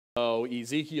So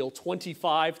Ezekiel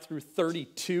 25 through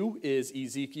 32 is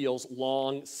Ezekiel's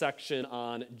long section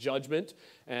on judgment,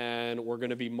 and we're going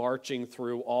to be marching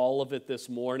through all of it this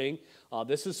morning.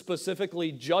 This is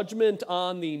specifically judgment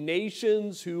on the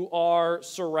nations who are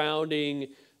surrounding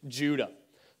Judah.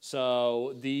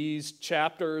 So these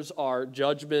chapters are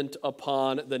judgment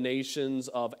upon the nations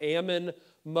of Ammon,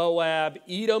 Moab,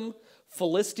 Edom,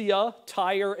 Philistia,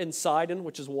 Tyre and Sidon,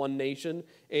 which is one nation,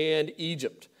 and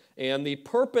Egypt. And the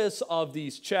purpose of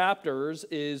these chapters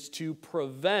is to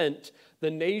prevent the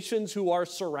nations who are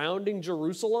surrounding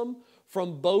Jerusalem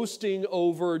from boasting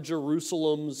over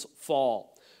Jerusalem's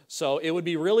fall. So it would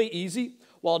be really easy.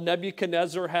 While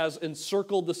Nebuchadnezzar has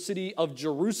encircled the city of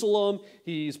Jerusalem,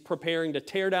 he's preparing to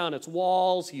tear down its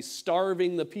walls, he's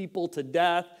starving the people to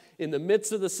death in the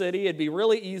midst of the city. It'd be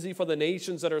really easy for the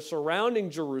nations that are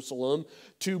surrounding Jerusalem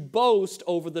to boast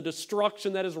over the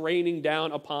destruction that is raining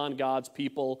down upon God's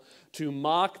people, to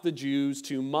mock the Jews,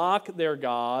 to mock their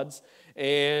gods,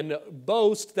 and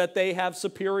boast that they have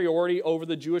superiority over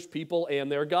the Jewish people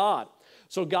and their God.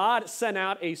 So God sent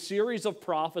out a series of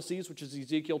prophecies, which is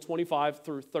Ezekiel 25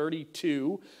 through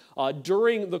 32,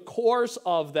 during the course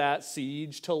of that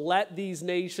siege to let these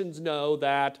nations know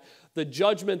that the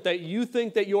judgment that you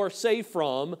think that you're safe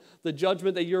from, the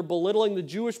judgment that you're belittling the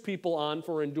Jewish people on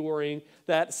for enduring,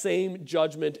 that same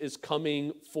judgment is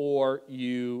coming for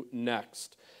you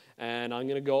next. And I'm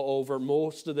going to go over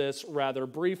most of this rather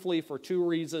briefly for two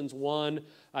reasons. One,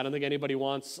 I don't think anybody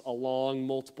wants a long,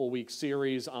 multiple-week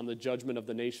series on the judgment of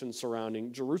the nations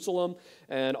surrounding Jerusalem.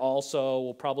 And also,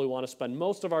 we'll probably want to spend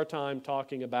most of our time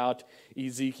talking about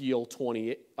Ezekiel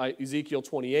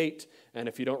 28. And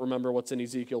if you don't remember what's in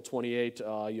Ezekiel 28,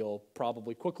 you'll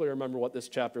probably quickly remember what this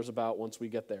chapter is about once we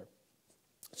get there.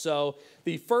 So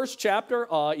the first chapter,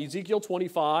 Ezekiel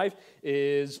 25,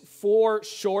 is 4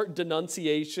 short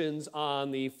denunciations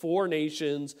on the 4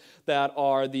 nations that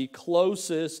are the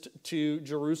closest to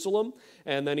Jerusalem.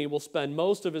 And then he will spend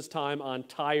most of his time on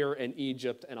Tyre and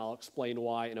Egypt, and I'll explain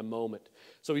why in a moment.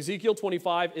 So Ezekiel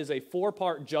 25 is a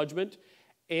 4-part judgment.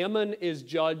 Ammon is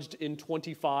judged in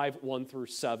 25, 1 through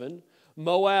 7.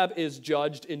 Moab is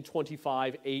judged in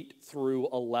 25, 8 through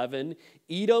 11.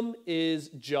 Edom is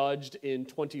judged in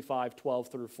 25,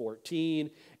 12 through 14.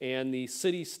 And the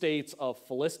city-states of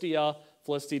Philistia.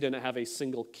 Philistia didn't have a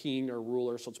single king or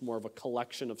ruler, so it's more of a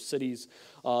collection of cities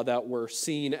that were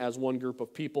seen as one group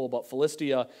of people. But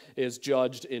Philistia is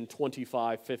judged in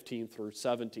 25, 15 through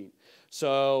 17.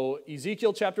 So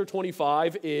Ezekiel chapter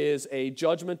 25 is a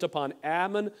judgment upon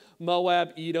Ammon,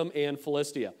 Moab, Edom, and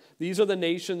Philistia. These are the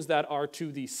nations that are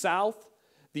to the south,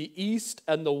 the east,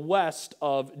 and the west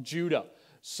of Judah.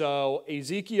 So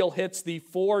Ezekiel hits the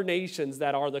 4 nations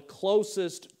that are the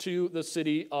closest to the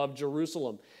city of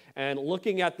Jerusalem. And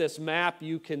looking at this map,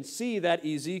 you can see that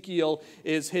Ezekiel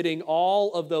is hitting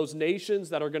all of those nations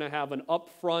that are going to have an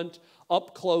upfront,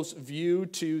 up-close view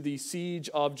to the siege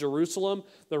of Jerusalem.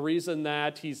 The reason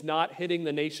that he's not hitting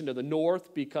the nation to the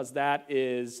north, because that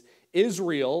is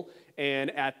Israel.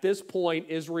 And at this point,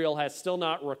 Israel has still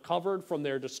not recovered from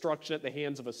their destruction at the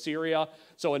hands of Assyria.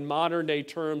 So in modern-day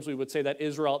terms, we would say that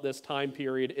Israel at this time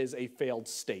period is a failed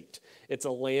state. It's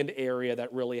a land area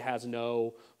that really has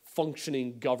no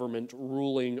functioning government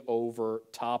ruling over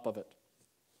top of it.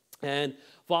 And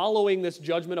following this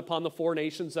judgment upon the 4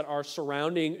 nations that are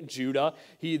surrounding Judah,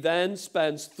 he then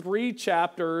spends 3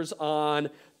 chapters on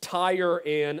Tyre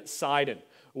and Sidon,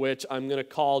 which I'm going to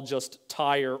call just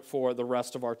Tyre for the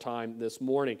rest of our time this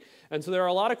morning. And so there are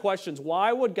a lot of questions.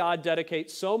 Why would God dedicate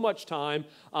so much time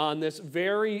on this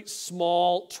very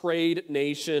small trade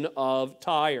nation of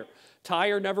Tyre?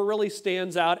 Tyre never really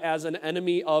stands out as an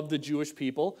enemy of the Jewish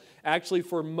people. Actually,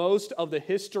 for most of the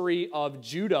history of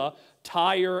Judah,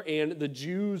 Tyre and the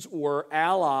Jews were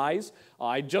allies.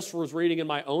 I just was reading in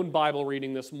my own Bible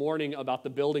reading this morning about the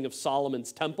building of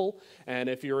Solomon's temple. And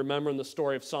if you remember in the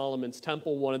story of Solomon's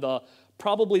temple, one of the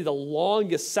probably the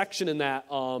longest section in that,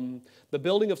 the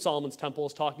building of Solomon's temple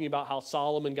is talking about how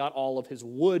Solomon got all of his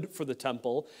wood for the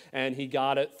temple, and he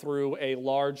got it through a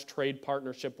large trade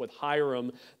partnership with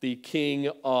Hiram, the king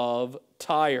of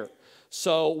Tyre.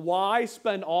 So why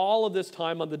spend all of this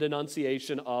time on the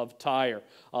denunciation of Tyre?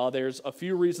 There's a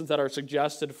few reasons that are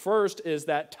suggested. First is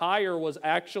that Tyre was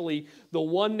actually the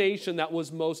one nation that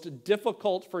was most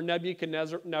difficult for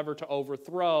Nebuchadnezzar to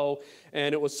overthrow,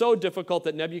 and it was so difficult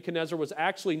that Nebuchadnezzar was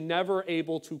actually never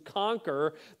able to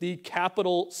conquer the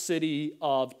capital city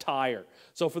of Tyre.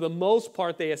 So for the most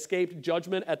part, they escaped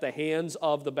judgment at the hands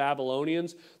of the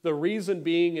Babylonians. The reason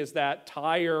being is that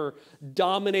Tyre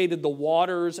dominated the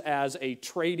waters as a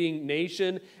trading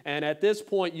nation. And at this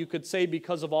point, you could say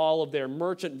because of all of their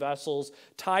merchant vessels,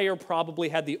 Tyre probably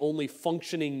had the only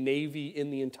functioning navy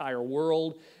in the entire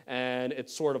world. And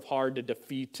it's sort of hard to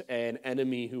defeat an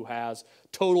enemy who has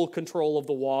total control of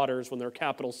the waters when their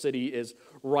capital city is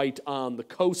right on the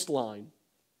coastline.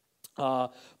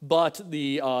 But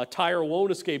the Tyre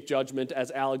won't escape judgment, as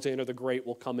Alexander the Great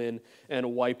will come in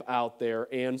and wipe out their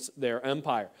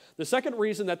empire. The second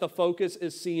reason that the focus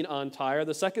is seen on Tyre,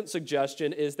 the second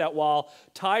suggestion, is that while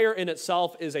Tyre in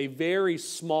itself is a very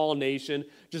small nation,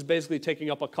 just basically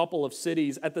taking up a couple of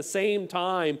cities, at the same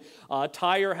time,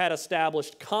 Tyre had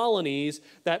established colonies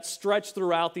that stretched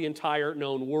throughout the entire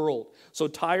known world. So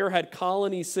Tyre had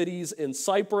colony cities in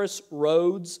Cyprus,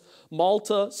 Rhodes,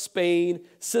 Malta, Spain,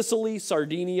 Sicily,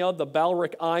 Sardinia, the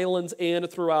Balearic Islands, and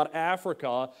throughout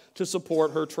Africa to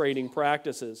support her trading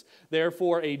practices.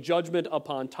 Therefore, a judgment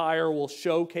upon Tyre will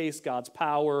showcase God's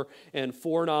power and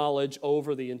foreknowledge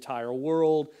over the entire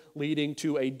world, leading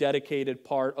to a dedicated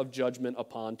part of judgment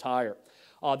upon Tyre.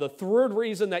 The third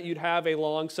reason that you'd have a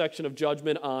long section of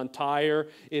judgment on Tyre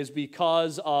is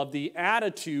because of the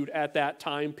attitude at that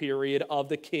time period of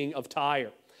the king of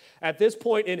Tyre. At this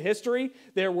point in history,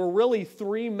 there were really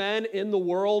three men in the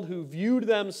world who viewed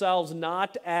themselves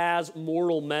not as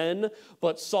mortal men,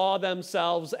 but saw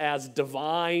themselves as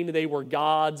divine. They were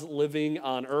gods living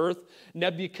on earth.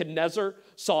 Nebuchadnezzar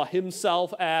saw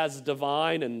himself as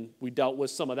divine, and we dealt with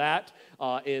some of that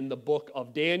in the book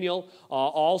of Daniel.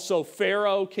 Also,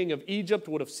 Pharaoh, king of Egypt,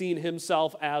 would have seen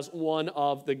himself as one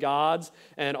of the gods.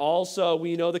 And also,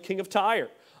 we know the king of Tyre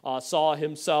saw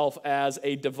himself as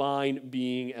a divine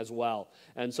being as well.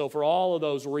 And so for all of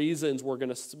those reasons,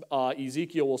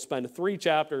 Ezekiel will spend 3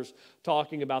 chapters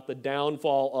talking about the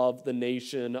downfall of the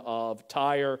nation of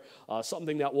Tyre,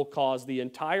 something that will cause the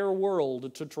entire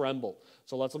world to tremble.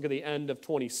 So let's look at the end of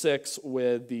 26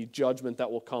 with the judgment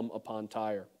that will come upon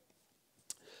Tyre.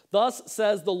 Thus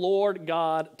says the Lord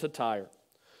God to Tyre,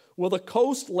 will the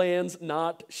coastlands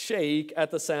not shake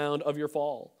at the sound of your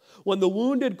fall? When the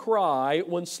wounded cry,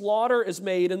 when slaughter is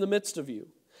made in the midst of you,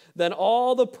 then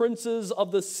all the princes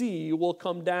of the sea will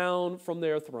come down from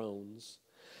their thrones.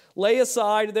 Lay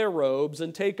aside their robes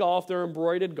and take off their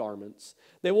embroidered garments.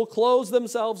 They will clothe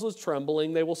themselves with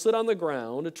trembling. They will sit on the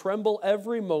ground, tremble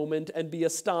every moment, and be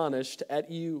astonished at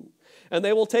you. And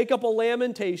they will take up a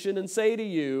lamentation and say to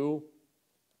you,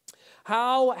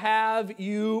 how have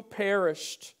you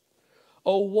perished?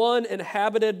 O one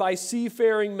inhabited by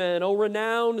seafaring men, O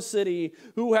renowned city,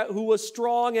 who was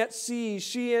strong at sea,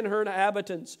 she and her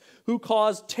inhabitants, who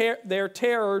caused their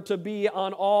terror to be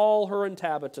on all her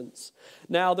inhabitants.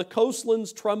 Now the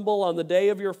coastlands tremble on the day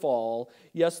of your fall.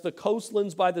 Yes, the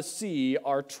coastlands by the sea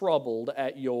are troubled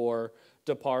at your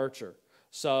departure.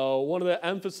 So one of the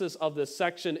emphasis of this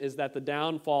section is that the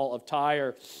downfall of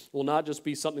Tyre will not just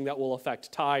be something that will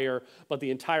affect Tyre, but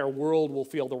the entire world will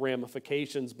feel the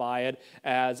ramifications by it,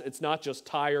 as it's not just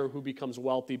Tyre who becomes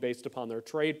wealthy based upon their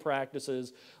trade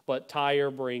practices, but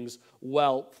Tyre brings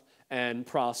wealth and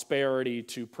prosperity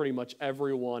to pretty much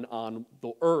everyone on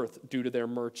the earth due to their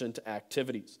merchant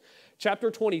activities.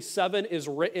 Chapter 27 is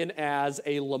written as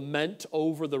a lament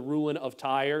over the ruin of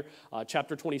Tyre.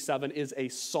 Chapter 27 is a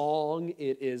song.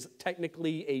 It is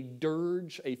technically a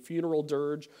dirge, a funeral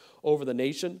dirge over the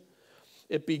nation.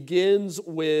 It begins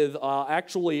with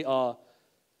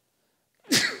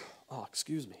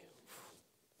excuse me.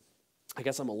 I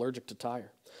guess I'm allergic to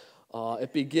Tyre.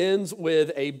 It begins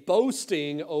with a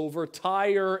boasting over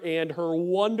Tyre and her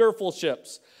wonderful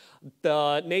ships.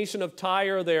 The nation of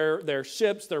Tyre, their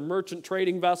ships, their merchant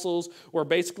trading vessels were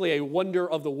basically a wonder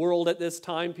of the world at this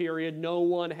time period. No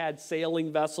one had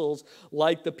sailing vessels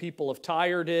like the people of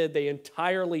Tyre did. They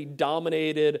entirely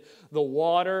dominated the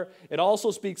water. It also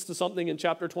speaks to something in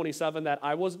chapter 27 that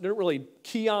I didn't really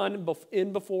key on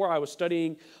before I was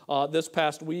studying this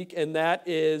past week, and that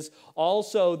is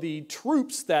also the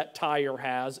troops that Tyre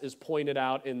has is pointed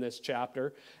out in this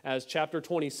chapter. As chapter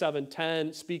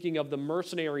 27:10, speaking of the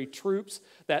mercenary troops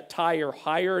that Tyre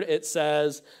hired, it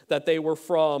says that they were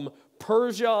from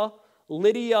Persia,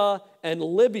 Lydia, and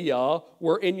Libya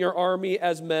were in your army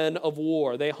as men of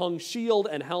war. They hung shield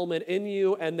and helmet in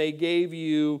you, and they gave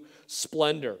you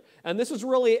splendor. And this is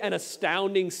really an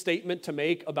astounding statement to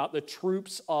make about the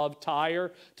troops of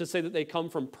Tyre, to say that they come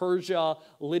from Persia,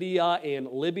 Lydia, and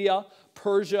Libya.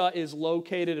 Persia is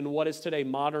located in what is today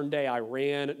modern-day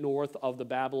Iran, north of the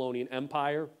Babylonian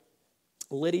Empire.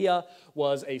 Lydia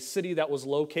was a city that was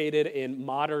located in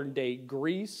modern-day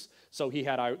Greece. So they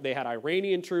had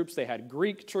Iranian troops, they had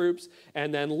Greek troops,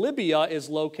 and then Libya is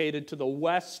located to the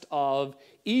west of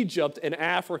Egypt and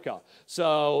Africa.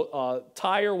 So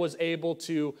Tyre was able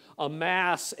to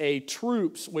amass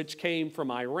troops which came from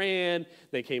Iran,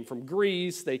 they came from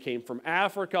Greece, they came from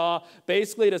Africa,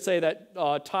 basically to say that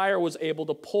Tyre was able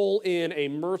to pull in a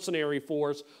mercenary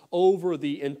force over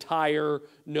the entire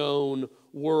known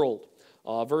world.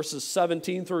 Verses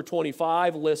 17 through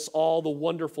 25 lists all the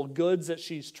wonderful goods that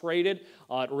she's traded.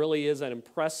 It really is an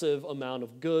impressive amount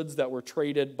of goods that were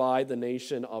traded by the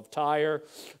nation of Tyre.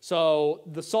 So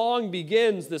the song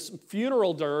begins, this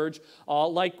funeral dirge,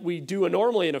 like we do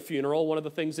normally in a funeral. One of the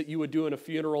things that you would do in a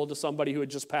funeral to somebody who had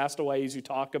just passed away is you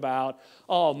talk about,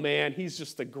 oh man, he's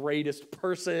just the greatest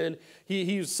person.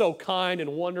 He's so kind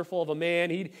and wonderful of a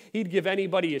man. He'd give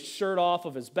anybody his shirt off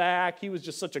of his back. He was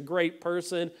just such a great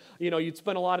person. You know, you'd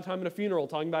spend a lot of time in a funeral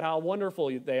talking about how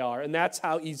wonderful they are. And that's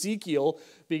how Ezekiel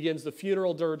begins the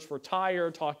funeral dirge for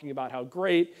Tyre, talking about how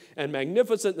great and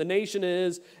magnificent the nation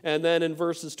is. And then in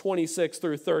verses 26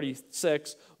 through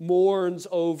 36, mourns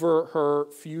over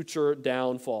her future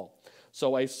downfall.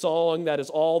 So a song that is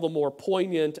all the more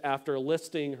poignant after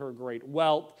listing her great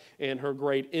wealth and her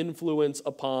great influence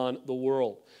upon the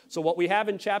world. So what we have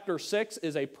in chapter 6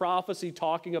 is a prophecy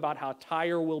talking about how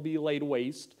Tyre will be laid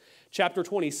waste. Chapter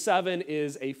 27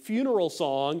 is a funeral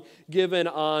song given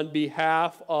on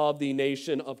behalf of the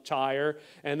nation of Tyre.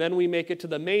 And then we make it to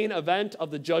the main event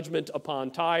of the judgment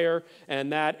upon Tyre,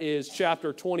 and that is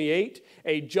chapter 28,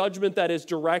 a judgment that is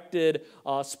directed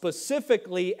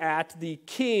specifically at the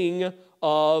king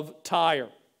of Tyre.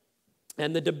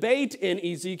 And the debate in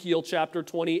Ezekiel chapter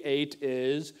 28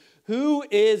 is, who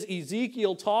is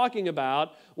Ezekiel talking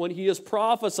about when he is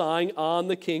prophesying on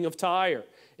the king of Tyre?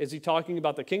 Is he talking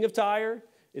about the king of Tyre?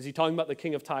 Is he talking about the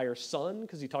king of Tyre's son?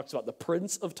 Because he talks about the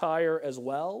prince of Tyre as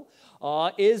well.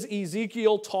 Is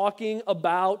Ezekiel talking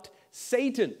about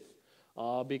Satan?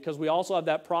 Because we also have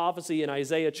that prophecy in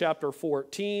Isaiah chapter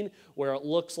 14 where it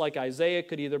looks like Isaiah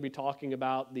could either be talking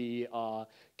about the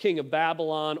king of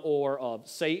Babylon or of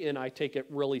Satan. I take it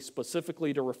really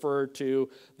specifically to refer to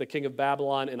the king of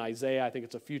Babylon in Isaiah. I think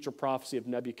it's a future prophecy of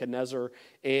Nebuchadnezzar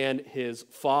and his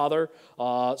father.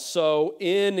 So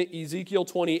in Ezekiel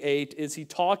 28, is he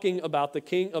talking about the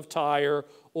king of Tyre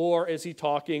or is he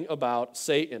talking about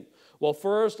Satan? Well,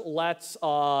 first let's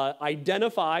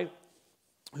identify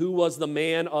who was the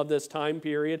man of this time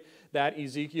period that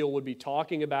Ezekiel would be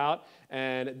talking about,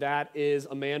 and that is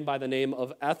a man by the name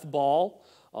of Ethbal.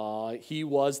 He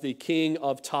was the king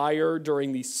of Tyre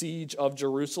during the siege of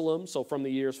Jerusalem, so from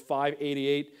the years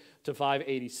 588 to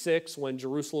 586, when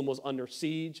Jerusalem was under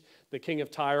siege, the king of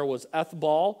Tyre was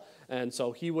Ethbal, and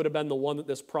so he would have been the one that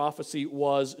this prophecy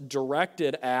was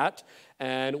directed at.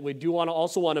 And we do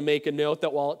also want to make a note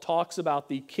that while it talks about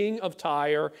the king of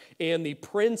Tyre and the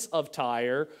prince of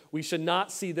Tyre, we should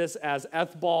not see this as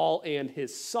Ethbal and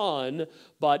his son,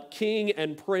 but king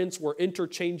and prince were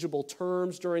interchangeable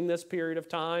terms during this period of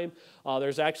time.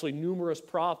 There's actually numerous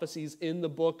prophecies in the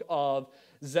book of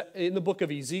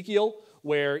Ezekiel,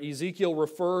 where Ezekiel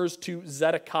refers to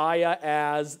Zedekiah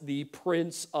as the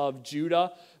prince of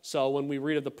Judah. So when we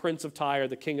read of the prince of Tyre,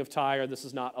 the king of Tyre, this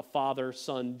is not a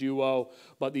father-son duo,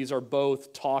 but these are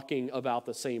both talking about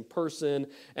the same person,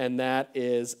 and that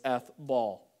is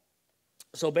Ethbal.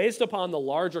 So based upon the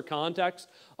larger context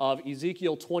of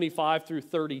Ezekiel 25 through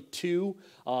 32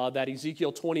 that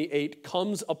Ezekiel 28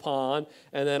 comes upon,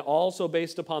 and then also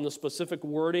based upon the specific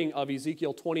wording of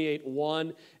Ezekiel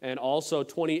 28:1 and also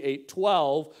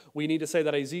 28:12, we need to say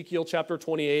that Ezekiel chapter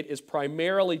 28 is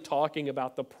primarily talking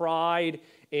about the pride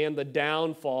and the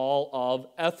downfall of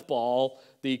Ethbal,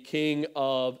 the king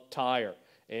of Tyre.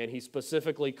 And he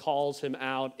specifically calls him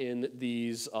out in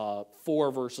these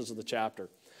 4 verses of the chapter.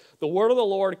 The word of the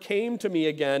Lord came to me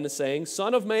again, saying,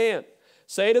 Son of man,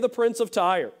 say to the prince of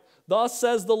Tyre, thus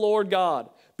says the Lord God,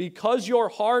 because your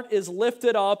heart is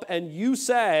lifted up and you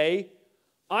say,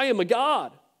 I am a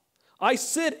god. I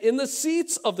sit in the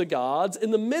seats of the gods, in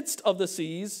the midst of the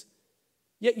seas,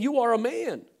 yet you are a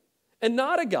man and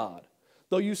not a god,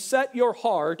 though you set your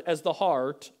heart as the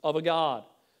heart of a god.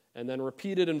 And then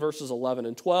repeated in verses 11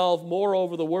 and 12,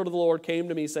 moreover, the word of the Lord came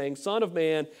to me, saying, Son of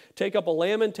man, take up a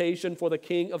lamentation for the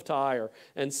king of Tyre,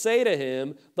 and say to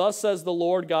him, thus says the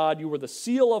Lord God, you were the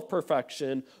seal of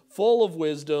perfection, full of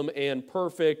wisdom, and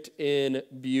perfect in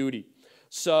beauty.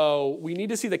 So we need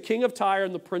to see the king of Tyre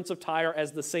and the prince of Tyre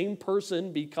as the same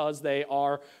person because they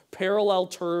are parallel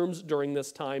terms during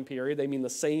this time period. They mean the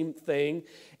same thing.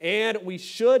 And we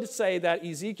should say that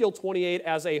Ezekiel 28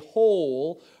 as a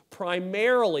whole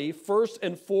primarily, first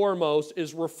and foremost,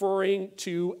 is referring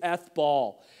to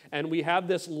Ethbal. And we have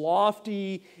this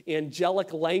lofty,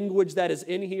 angelic language that is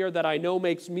in here that I know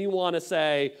makes me want to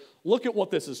say, look at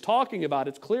what this is talking about.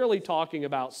 It's clearly talking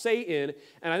about Satan.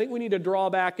 And I think we need to draw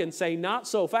back and say, not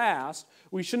so fast.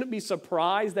 We shouldn't be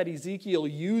surprised that Ezekiel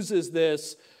uses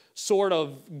this sort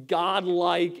of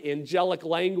godlike, angelic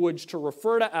language to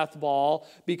refer to Ethbal,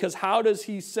 because how does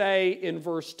he say in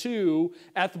verse 2,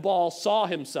 Ethbal saw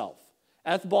himself?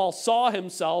 Ethbal saw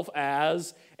himself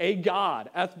as a god.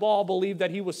 Ethbal believed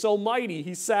that he was so mighty,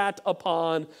 he sat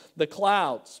upon the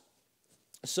clouds.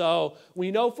 So we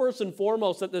know first and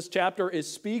foremost that this chapter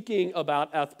is speaking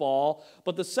about Ethbal,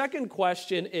 but the second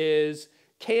question is,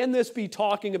 can this be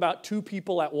talking about two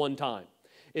people at one time?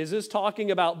 Is this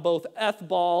talking about both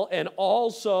Ethbal and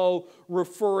also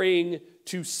referring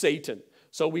to Satan?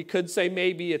 So we could say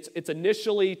maybe it's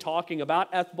initially talking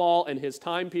about Ethbal and his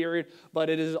time period, but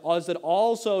is it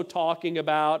also talking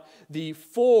about the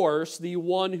force, the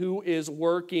one who is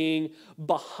working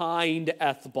behind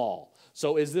Ethbal?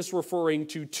 So is this referring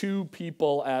to two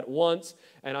people at once?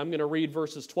 And I'm going to read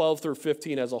verses 12 through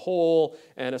 15 as a whole.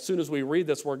 And as soon as we read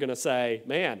this, we're going to say,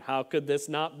 man, how could this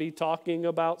not be talking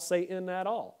about Satan at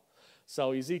all?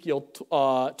 So Ezekiel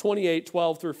 28,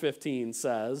 12 through 15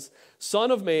 says, Son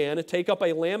of man, take up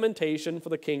a lamentation for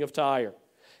the king of Tyre,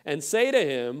 and say to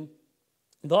him,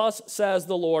 Thus says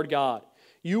the Lord God,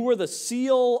 You were the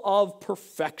seal of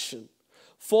perfection,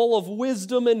 full of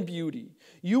wisdom and beauty.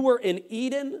 You were in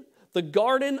Eden, the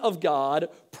garden of God.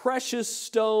 Precious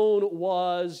stone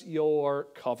was your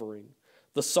covering.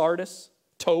 The sardius,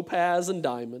 topaz, and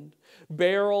diamond,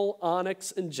 beryl,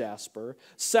 onyx, and jasper,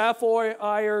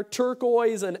 sapphire,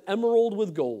 turquoise, and emerald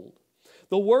with gold.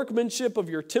 The workmanship of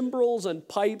your timbrels and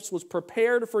pipes was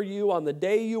prepared for you on the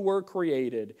day you were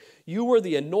created. You were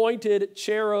the anointed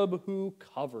cherub who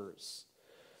covers.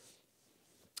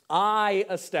 I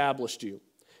established you.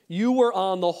 You were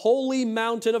on the holy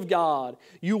mountain of God.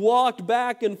 You walked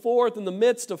back and forth in the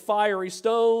midst of fiery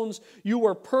stones. You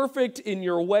were perfect in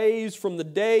your ways from the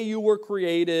day you were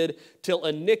created till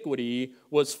iniquity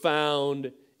was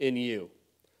found in you.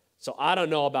 So I don't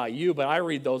know about you, but I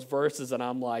read those verses and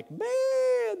I'm like,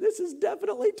 man, this is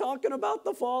definitely talking about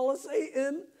the fall of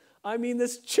Satan. I mean,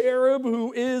 this cherub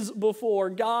who is before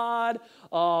God,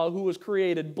 who was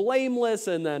created blameless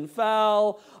and then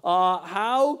fell.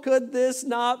 How could this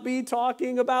not be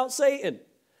talking about Satan?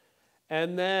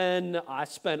 And then I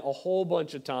spent a whole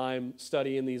bunch of time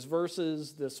studying these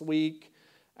verses this week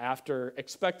after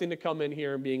expecting to come in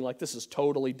here and being like, this is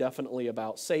totally, definitely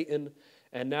about Satan.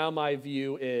 And now my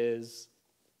view is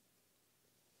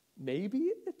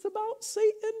maybe it's about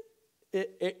Satan.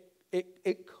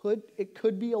 It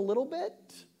could be a little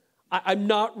bit. I'm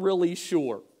not really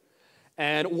sure.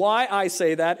 And why I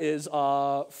say that is,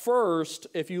 first,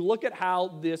 if you look at how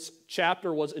this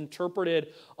chapter was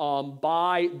interpreted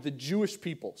by the Jewish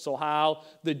people, so how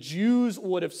the Jews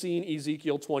would have seen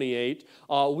Ezekiel 28,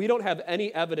 we don't have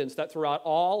any evidence that throughout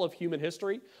all of human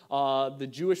history, the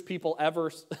Jewish people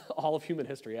ever, all of human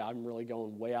history, yeah, I'm really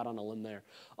going way out on a limb there,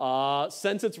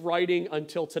 since its writing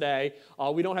until today,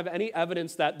 we don't have any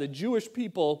evidence that the Jewish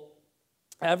people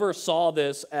ever saw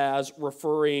this as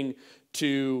referring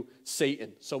to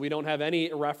Satan. So we don't have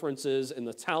any references in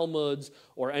the Talmuds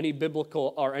or any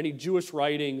biblical or any Jewish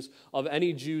writings of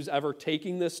any Jews ever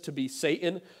taking this to be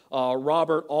Satan.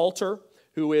 Robert Alter,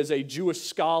 who is a Jewish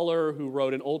scholar who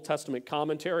wrote an Old Testament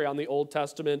commentary on the Old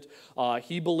Testament,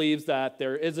 he believes that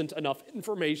there isn't enough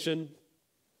information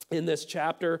in this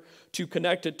chapter to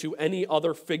connect it to any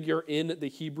other figure in the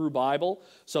Hebrew Bible.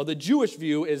 So the Jewish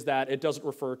view is that it doesn't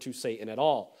refer to Satan at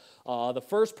all. The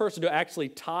first person to actually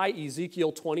tie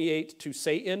Ezekiel 28 to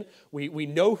Satan, we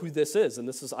know who this is, and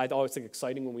this is, I always think,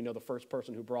 exciting when we know the first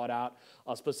person who brought out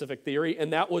a specific theory,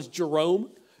 and that was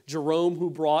Jerome. Jerome, who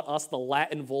brought us the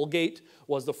Latin Vulgate,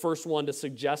 was the first one to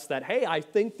suggest that, hey, I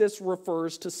think this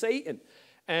refers to Satan.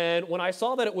 And when I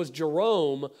saw that it was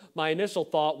Jerome, my initial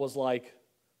thought was like,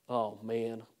 oh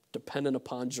man, dependent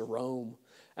upon Jerome.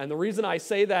 And the reason I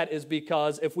say that is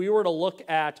because if we were to look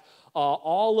at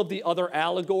all of the other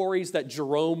allegories that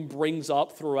Jerome brings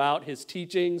up throughout his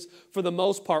teachings, for the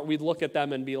most part, we'd look at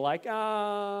them and be like,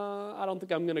 I don't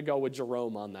think I'm going to go with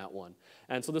Jerome on that one.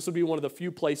 And so this would be one of the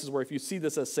few places where if you see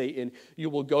this as Satan, you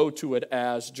will go to it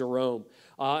as Jerome.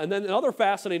 And then another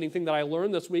fascinating thing that I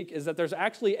learned this week is that there's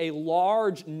actually a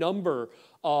large number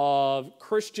of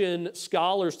Christian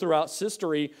scholars throughout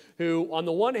history who, on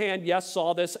the one hand, yes,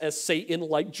 saw this as Satan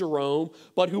like Jerome,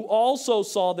 but who also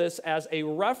saw this as a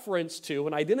reference to,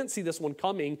 and I didn't see this one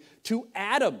coming, to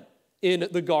Adam in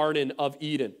the Garden of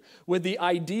Eden, with the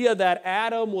idea that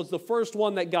Adam was the first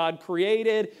one that God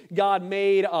created. God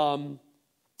made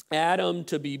Adam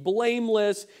to be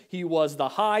blameless. He was the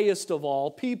highest of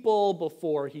all people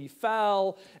before he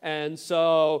fell. And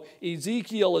so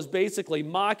Ezekiel is basically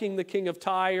mocking the king of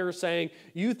Tyre, saying,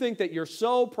 you think that you're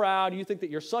so proud, you think that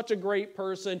you're such a great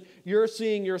person, you're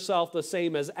seeing yourself the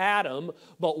same as Adam,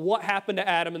 but what happened to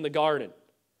Adam in the garden?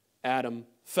 Adam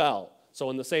fell. So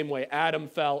in the same way Adam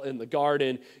fell in the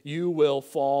garden, you will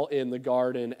fall in the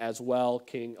garden as well,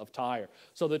 king of Tyre.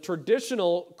 So the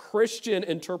traditional Christian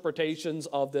interpretations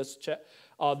of this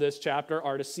chapter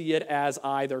are to see it as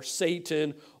either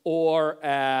Satan or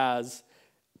as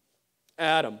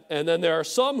Adam. And then there are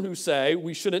some who say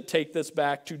we shouldn't take this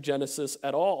back to Genesis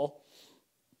at all,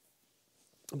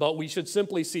 but we should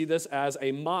simply see this as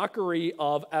a mockery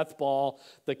of Ethbal,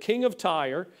 the king of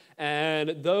Tyre,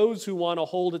 and those who want to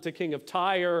hold it to king of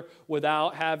Tyre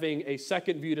without having a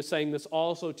second view to saying this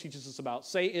also teaches us about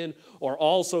Satan or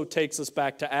also takes us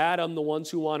back to Adam, the ones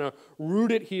who want to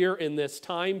root it here in this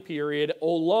time period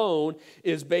alone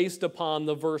is based upon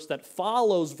the verse that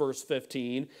follows verse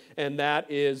 15, and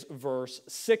that is verse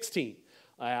 16.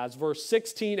 As verse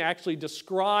 16 actually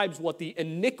describes what the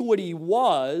iniquity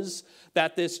was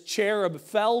that this cherub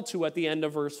fell to at the end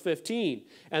of verse 15.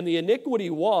 And the iniquity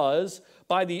was,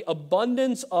 by the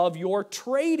abundance of your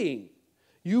trading,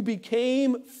 you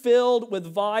became filled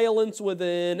with violence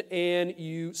within, and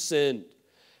you sinned.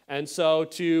 And so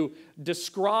to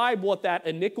describe what that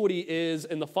iniquity is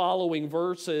in the following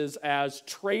verses as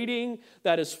trading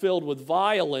that is filled with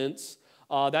violence,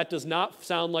 that does not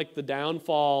sound like the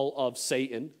downfall of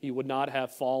Satan. He would not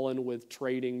have fallen with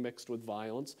trading mixed with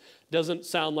violence. Doesn't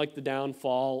sound like the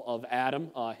downfall of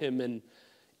Adam. Him and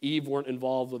Eve weren't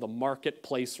involved with a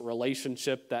marketplace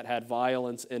relationship that had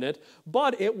violence in it.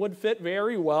 But it would fit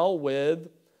very well with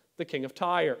the king of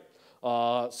Tyre.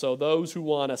 So those who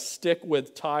want to stick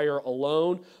with Tyre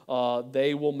alone,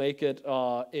 they will make it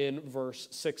in verse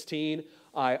 16.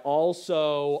 I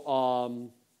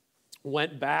also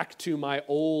went back to my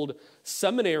old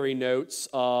seminary notes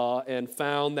and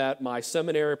found that my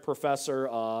seminary professor,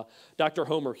 Dr.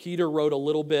 Homer Heater, wrote a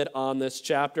little bit on this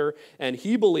chapter, and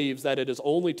he believes that it is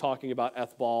only talking about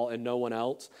Ethbal and no one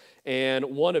else. And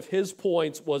one of his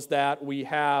points was that we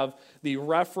have the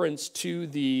reference to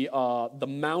the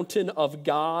mountain of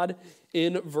God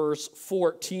in verse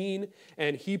 14,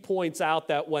 and he points out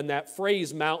that when that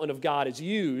phrase mountain of God is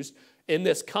used, in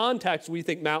this context, we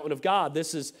think mountain of God.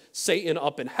 This is Satan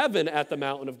up in heaven at the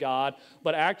mountain of God.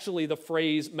 But actually, the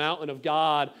phrase mountain of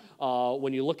God,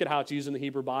 when you look at how it's used in the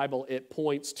Hebrew Bible, it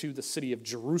points to the city of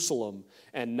Jerusalem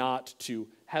and not to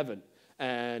heaven.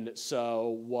 And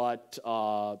so what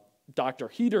Dr.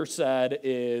 Heater said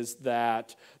is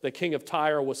that the king of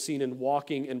Tyre was seen in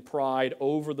walking in pride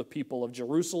over the people of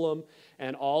Jerusalem.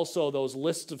 And also those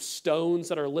lists of stones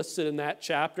that are listed in that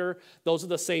chapter, those are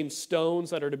the same stones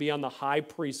that are to be on the high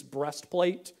priest's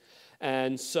breastplate.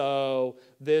 And so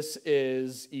this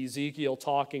is Ezekiel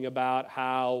talking about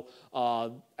how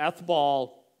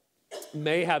Ethbal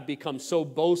may have become so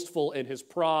boastful in his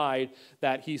pride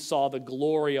that he saw the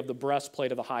glory of the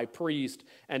breastplate of the high priest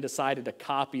and decided to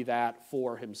copy that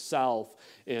for himself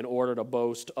in order to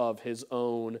boast of his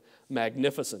own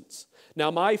magnificence.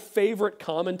 Now, my favorite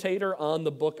commentator on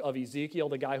the book of Ezekiel,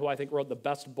 the guy who I think wrote the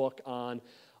best book on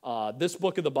this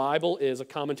book of the Bible, is a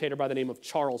commentator by the name of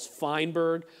Charles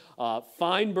Feinberg.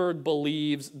 Feinberg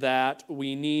believes that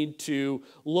we need to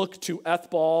look to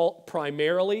Ethbal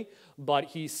primarily, but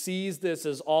he sees this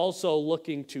as also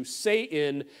looking to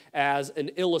Satan as an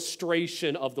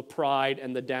illustration of the pride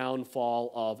and the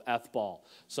downfall of Ethbal.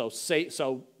 So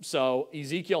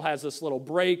Ezekiel has this little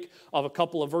break of a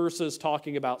couple of verses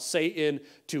talking about Satan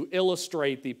to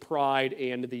illustrate the pride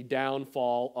and the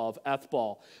downfall of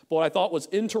Ethbal. But what I thought was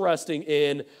interesting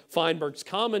in Feinberg's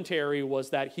commentary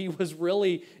was that he was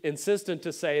really insistent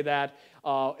to say that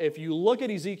if you look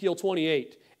at Ezekiel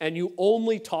 28, and you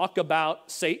only talk about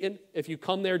Satan, if you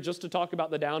come there just to talk about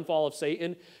the downfall of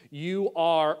Satan, you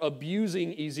are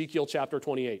abusing Ezekiel chapter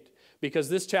 28. Because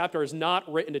this chapter is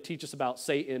not written to teach us about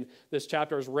Satan. This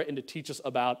chapter is written to teach us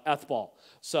about Ethbal.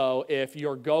 So if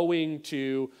you're going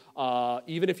to,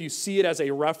 even if you see it as a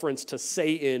reference to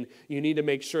Satan, you need to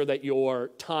make sure that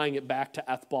you're tying it back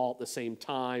to Ethbal at the same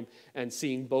time and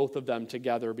seeing both of them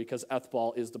together, because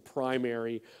Ethbal is the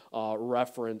primary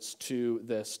reference to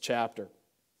this chapter.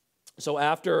 So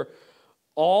after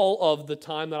all of the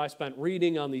time that I spent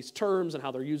reading on these terms and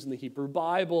how they're used in the Hebrew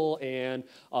Bible and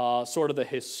sort of the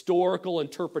historical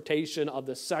interpretation of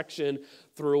this section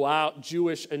throughout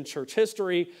Jewish and church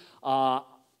history,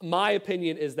 my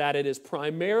opinion is that it is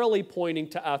primarily pointing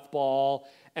to Ethbal,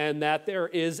 and that there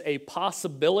is a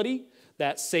possibility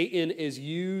that Satan is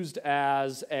used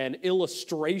as an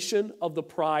illustration of the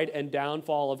pride and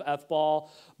downfall of Ethbal,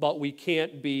 but we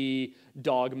can't be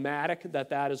dogmatic that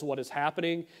that is what is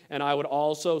happening. And I would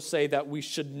also say that we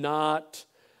should not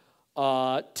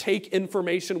take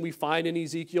information we find in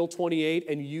Ezekiel 28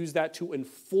 and use that to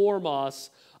inform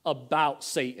us about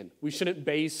Satan. We shouldn't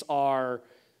base our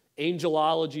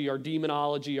angelology, our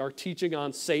demonology, our teaching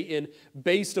on Satan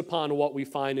based upon what we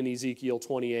find in Ezekiel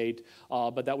 28,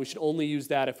 but that we should only use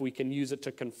that if we can use it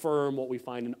to confirm what we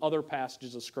find in other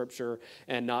passages of Scripture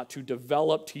and not to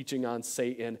develop teaching on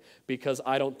Satan, because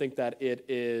I don't think that it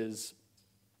is,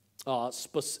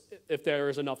 if there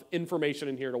is enough information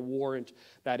in here to warrant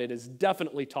that it is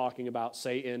definitely talking about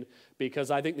Satan, because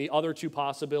I think the other two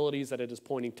possibilities, that it is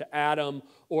pointing to Adam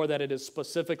or that it is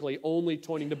specifically only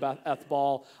pointing to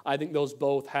Ethbal, I think those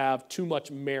both have too much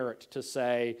merit to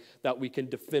say that we can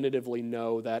definitively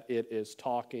know that it is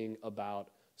talking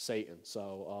about Satan.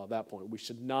 So that point, we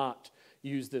should not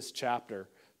use this chapter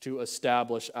to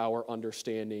establish our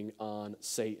understanding on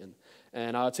Satan.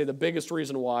 And I would say the biggest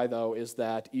reason why, though, is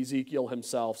that Ezekiel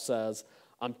himself says,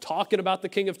 I'm talking about the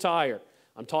king of Tyre.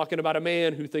 I'm talking about a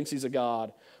man who thinks he's a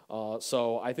god.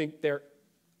 So I think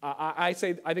I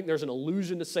think there's an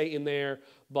allusion to Satan there,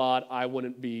 but I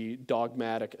wouldn't be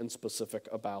dogmatic and specific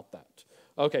about that.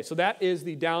 Okay, so that is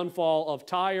the downfall of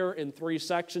Tyre in 3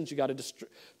 sections. You got a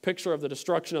picture of the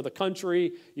destruction of the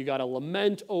country. You got a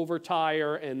lament over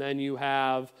Tyre, and then you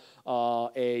have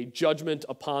a judgment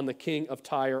upon the king of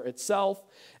Tyre itself.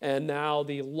 And now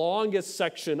the longest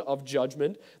section of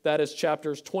judgment, that is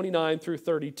chapters 29 through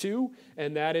 32,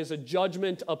 and that is a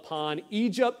judgment upon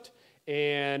Egypt,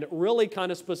 and really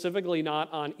kind of specifically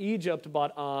not on Egypt,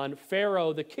 but on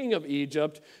Pharaoh, the king of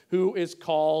Egypt, who is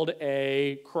called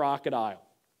a crocodile.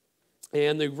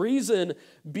 And the reason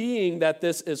being that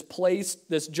this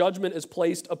judgment is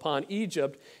placed upon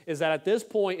Egypt is that at this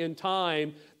point in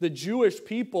time, the Jewish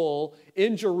people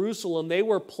in Jerusalem, they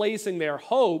were placing their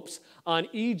hopes on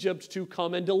Egypt to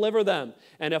come and deliver them.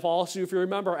 And if you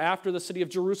remember, after the city of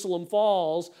Jerusalem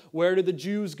falls, where do the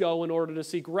Jews go in order to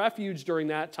seek refuge during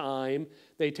that time?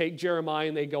 They take Jeremiah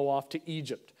and they go off to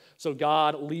Egypt. So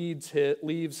God leaves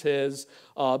his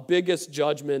biggest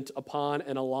judgment upon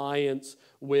an alliance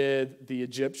with the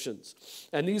Egyptians.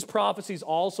 And these prophecies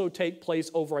also take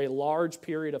place over a lengthy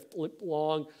period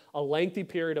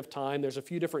of time. There's a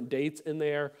few different dates in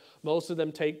there. Most of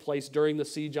them take place during the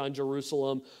siege on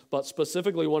Jerusalem, but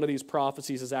specifically one of these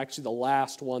prophecies is actually the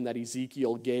last one that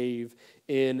Ezekiel gave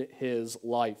in his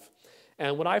life.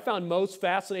 And what I found most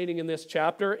fascinating in this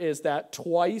chapter is that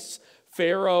twice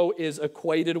Pharaoh is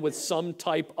equated with some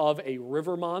type of a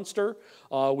river monster.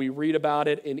 We read about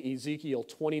it in Ezekiel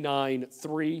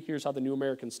 29:3. Here's how the New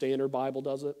American Standard Bible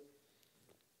does it.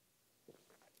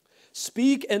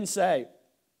 Speak and say,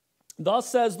 thus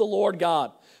says the Lord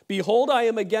God, behold, I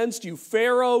am against you,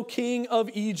 Pharaoh, king of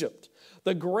Egypt,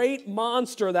 the great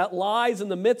monster that lies in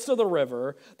the midst of the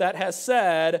river, that has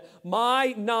said,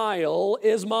 my Nile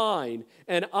is mine,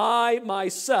 and I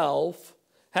myself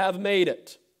have made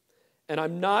it. And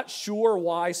I'm not sure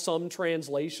why some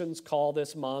translations call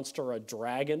this monster a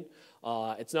dragon.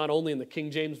 It's not only in the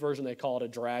King James Version they call it a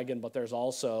dragon, but there's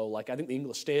also, I think the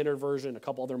English Standard Version, a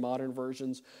couple other modern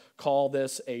versions call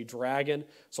this a dragon.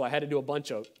 So I had to do a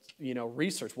bunch of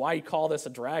research. Why you call this a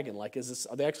dragon? Are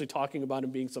they actually talking about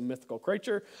him being some mythical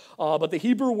creature? But the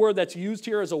Hebrew word that's used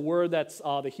here is a word that's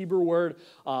the Hebrew word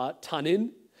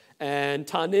tanin. And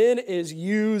tanin is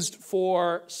used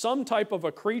for some type of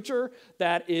a creature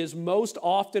that is most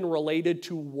often related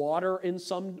to water in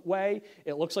some way.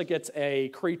 It looks like it's a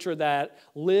creature that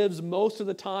lives most of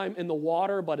the time in the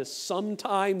water, but is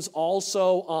sometimes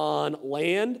also on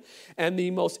land. And the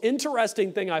most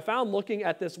interesting thing I found looking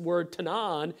at this word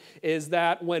tanan is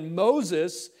that when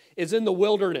Moses is in the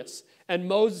wilderness, and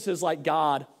Moses is like,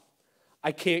 God,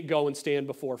 I can't go and stand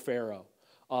before Pharaoh.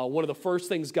 One of the first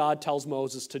things God tells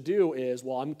Moses to do is,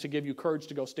 I'm to give you courage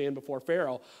to go stand before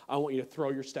Pharaoh. I want you to throw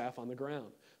your staff on the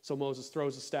ground. So Moses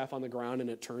throws the staff on the ground and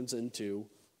it turns into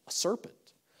a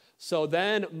serpent. So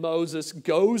then Moses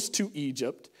goes to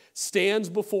Egypt, stands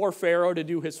before Pharaoh to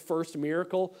do his first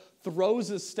miracle, throws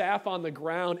his staff on the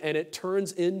ground, and it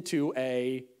turns into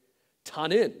a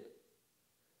tanin.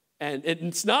 And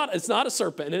it's not a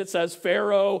serpent. And it says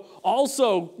Pharaoh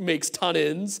also makes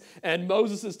tanins, and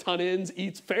Moses' tanins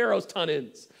eats Pharaoh's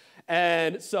tanins.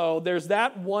 And so there's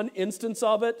that one instance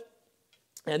of it.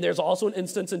 And there's also an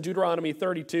instance in Deuteronomy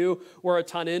 32 where a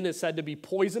tanin is said to be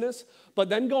poisonous. But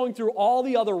then going through all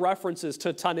the other references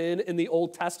to tanin in the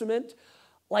Old Testament,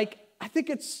 I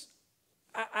think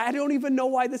I don't even know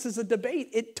why this is a debate.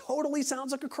 It totally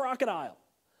sounds like a crocodile.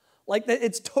 Like,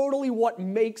 it's totally what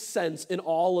makes sense in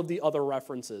all of the other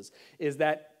references, is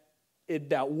that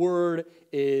that word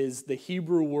is the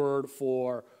Hebrew word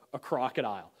for a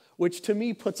crocodile, which to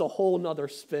me puts a whole nother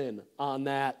spin on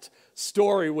that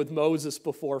story with Moses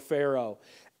before Pharaoh,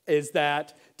 is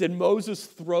that did Moses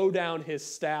throw down his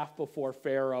staff before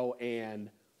Pharaoh and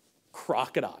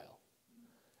crocodile?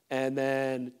 And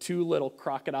then two little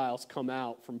crocodiles come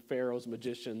out from Pharaoh's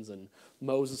magicians, and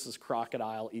Moses'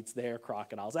 crocodile eats their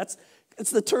crocodiles.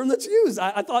 It's the term that's used.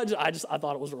 I thought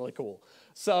it was really cool.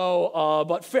 So,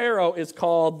 but Pharaoh is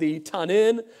called the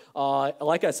Tanin.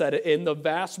 Like I said, in the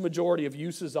vast majority of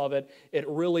uses of it, it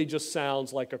really just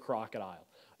sounds like a crocodile.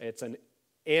 It's an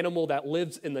animal that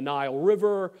lives in the Nile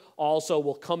River, also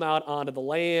will come out onto the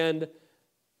land,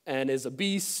 and is a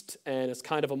beast, and is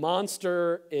kind of a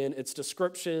monster in its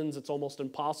descriptions. It's almost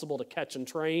impossible to catch and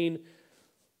train.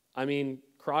 I mean,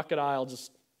 crocodile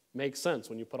just makes sense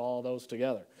when you put all of those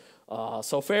together.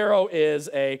 So Pharaoh is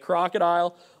a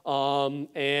crocodile,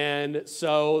 and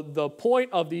so the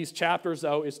point of these chapters,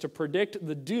 though, is to predict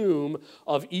the doom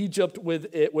of Egypt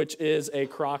with it, which is a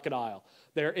crocodile.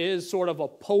 There is sort of a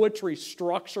poetry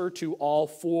structure to all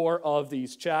four of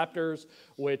these chapters,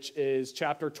 which is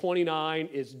chapter 29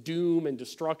 is doom and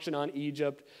destruction on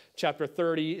Egypt. Chapter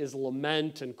 30 is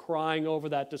lament and crying over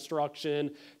that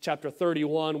destruction. Chapter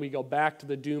 31, we go back to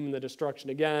the doom and the destruction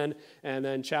again. And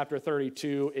then chapter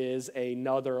 32 is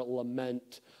another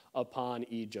lament upon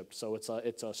Egypt. So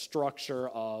it's a structure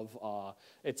of,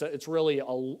 it's really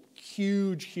a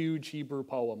huge Hebrew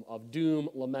poem of doom,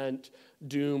 lament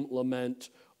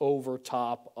over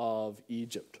top of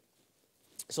Egypt.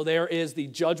 So there is the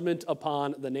judgment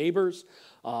upon the neighbors.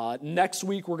 Next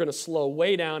week, we're going to slow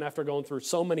way down after going through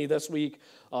so many this week.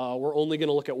 We're only going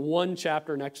to look at one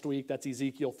chapter next week. That's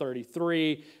Ezekiel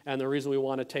 33. And the reason we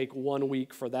want to take 1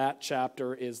 week for that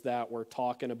chapter is that we're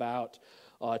talking about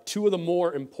two of the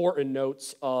more important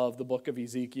notes of the book of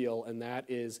Ezekiel, and that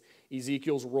is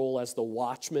Ezekiel's role as the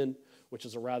watchman, which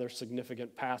is a rather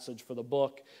significant passage for the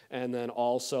book. And then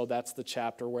also that's the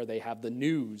chapter where they have the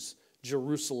news,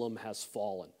 Jerusalem has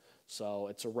fallen. So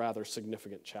it's a rather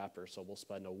significant chapter, so we'll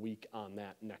spend a week on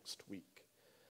that next week.